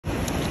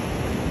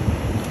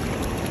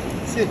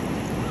See,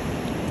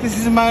 this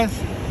is my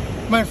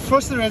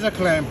first razor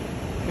clam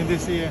in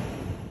this year.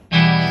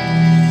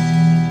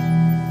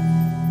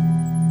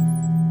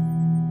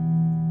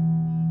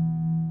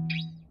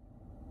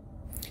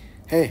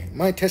 Hey,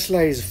 my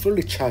Tesla is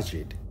fully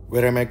charged.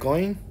 Where am I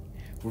going?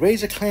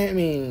 Razor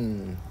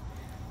Clamming!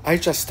 I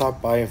just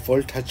stopped by a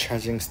Volta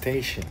charging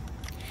station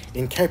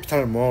in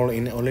Capital Mall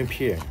in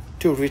Olympia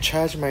to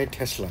recharge my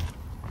Tesla.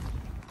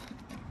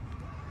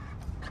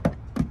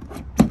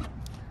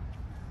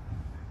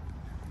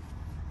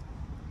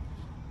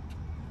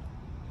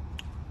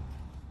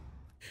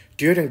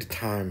 During the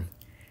time,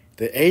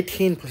 the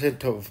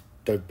 18% of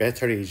the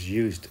battery is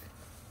used.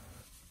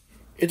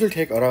 It will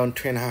take around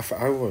 2.5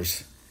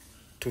 hours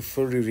to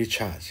fully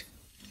recharge,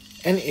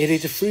 and it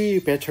is a free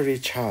battery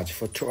charge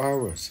for 2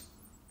 hours.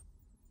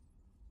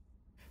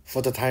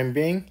 For the time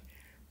being,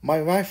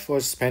 my wife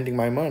was spending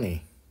my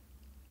money.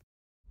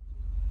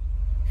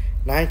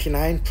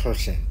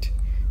 99%.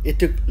 It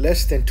took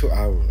less than 2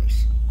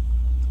 hours.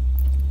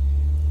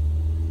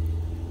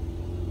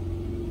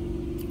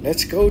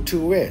 Let's go to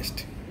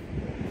West.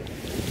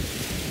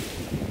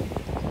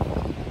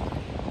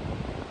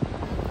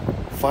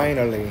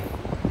 Finally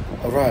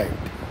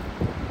arrived.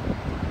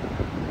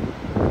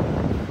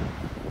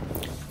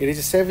 It is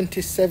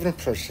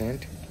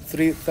 77%,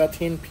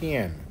 3:13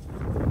 p.m.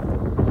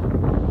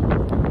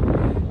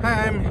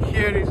 I'm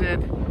here is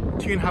at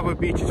Twin Harbor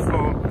Beaches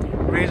for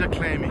razor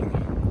clamming.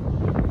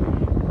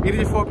 It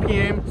is 4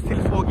 p.m.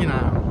 still foggy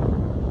now.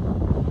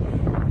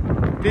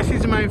 This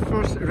is my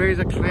first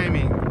razor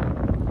clamming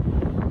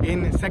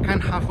in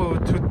second half of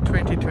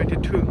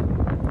 2022.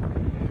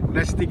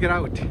 Let's dig it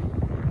out.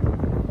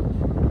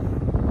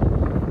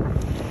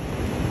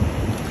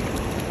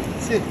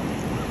 See,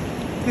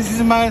 this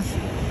is my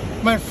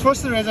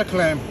first razor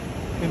clam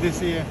in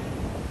this year.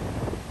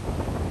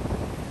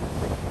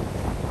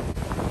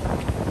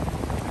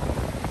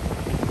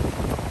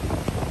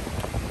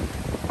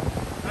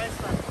 Nice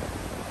one.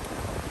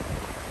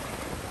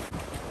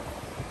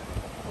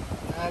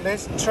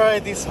 Let's try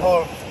this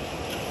hole.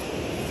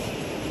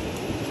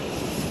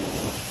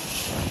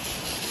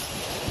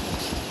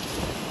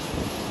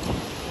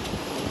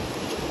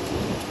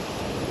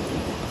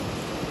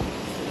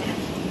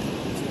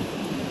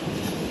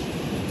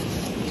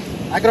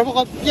 Agramo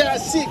ko, yeah,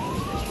 sick.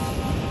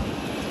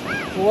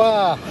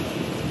 Wow.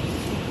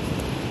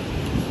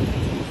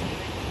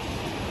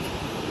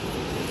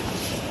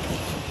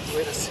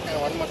 Wait a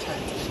second, one more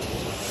time.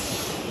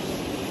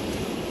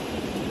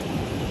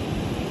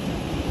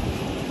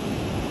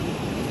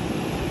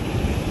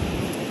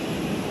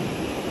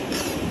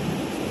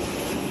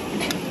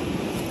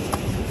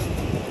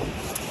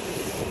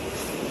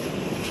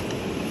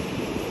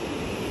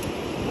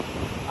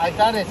 I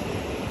got it.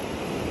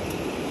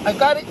 I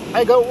got it.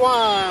 I got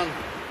one.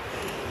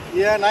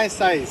 Yeah, nice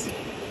size.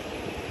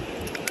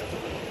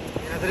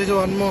 Yeah, there is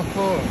one more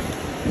hole.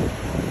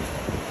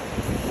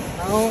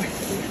 Now,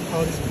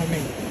 how is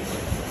coming?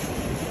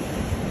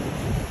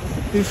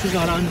 This is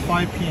around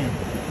 5 p.m.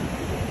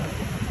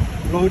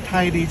 Low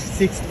tide is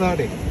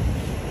 6:30.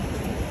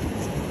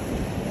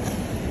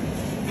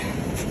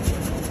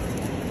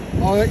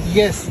 Oh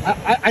yes,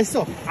 I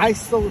saw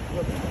the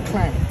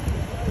clam.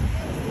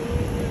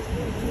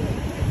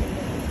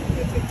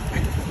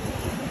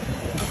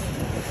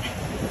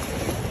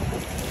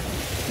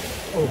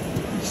 Oh,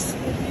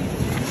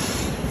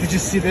 did you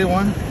see that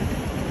one?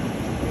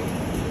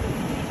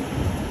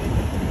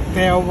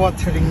 They are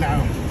watering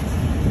now.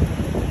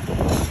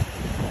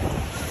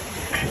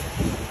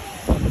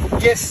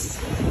 Yes.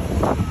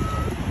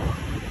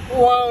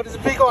 Wow, this is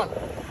a big one.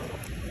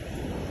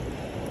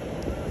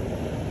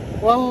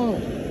 Wow.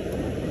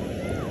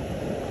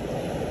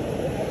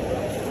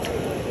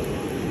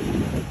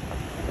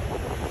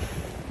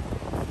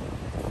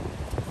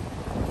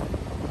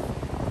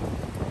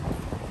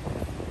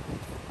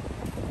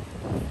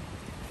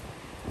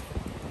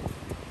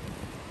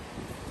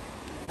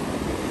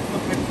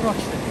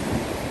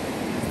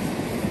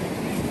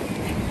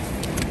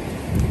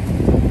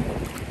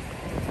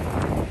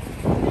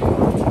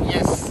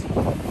 Yes.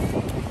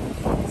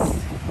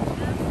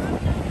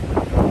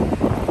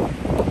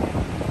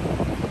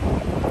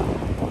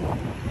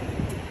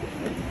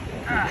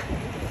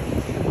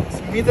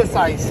 It's middle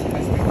size.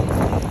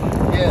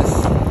 Yes.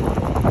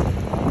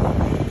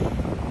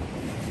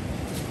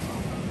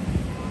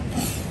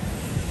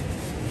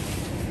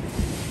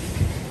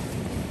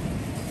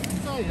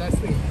 I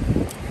think.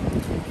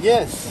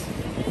 Yes.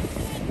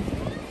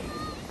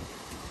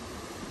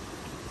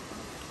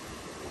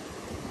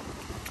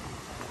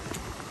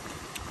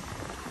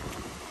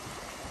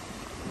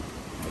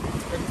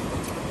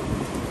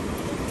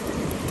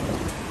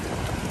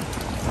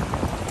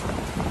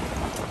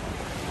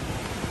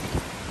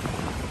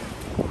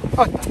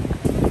 Oh,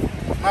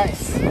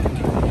 nice.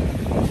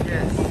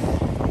 Yes.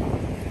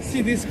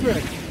 See this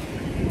crack?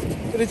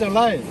 It is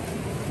alive.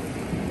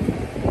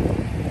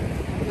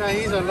 Yeah,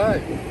 he's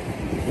alive.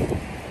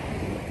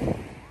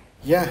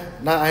 Yeah,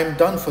 now I'm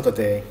done for the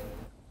day.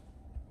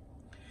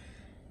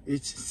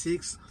 It's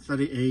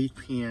 6:38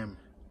 p.m.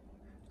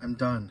 I'm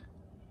done.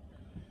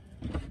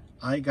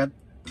 I got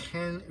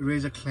 10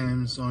 razor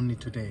clams only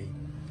today.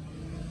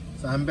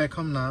 So I'm back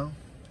home now.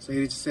 So it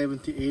is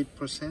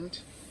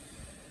 78%.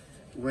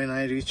 When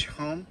I reach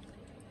home,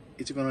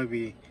 it's gonna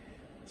be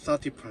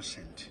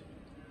 30%.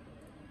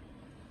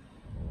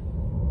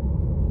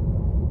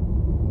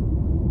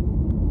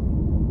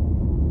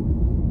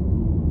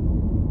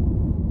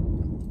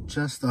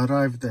 Just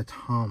arrived at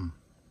home.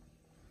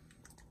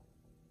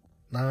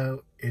 Now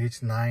it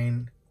is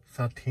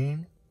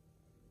 9:13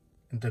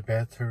 and the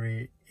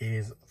battery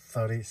is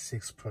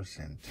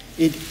 36%.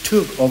 It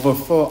took over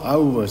 4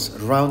 hours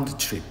round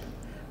trip,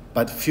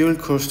 but fuel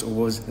cost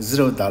was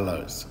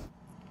 $0.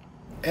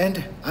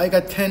 And I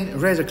got 10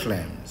 razor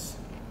clams.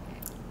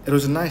 It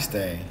was a nice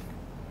day.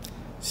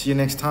 See you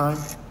next time.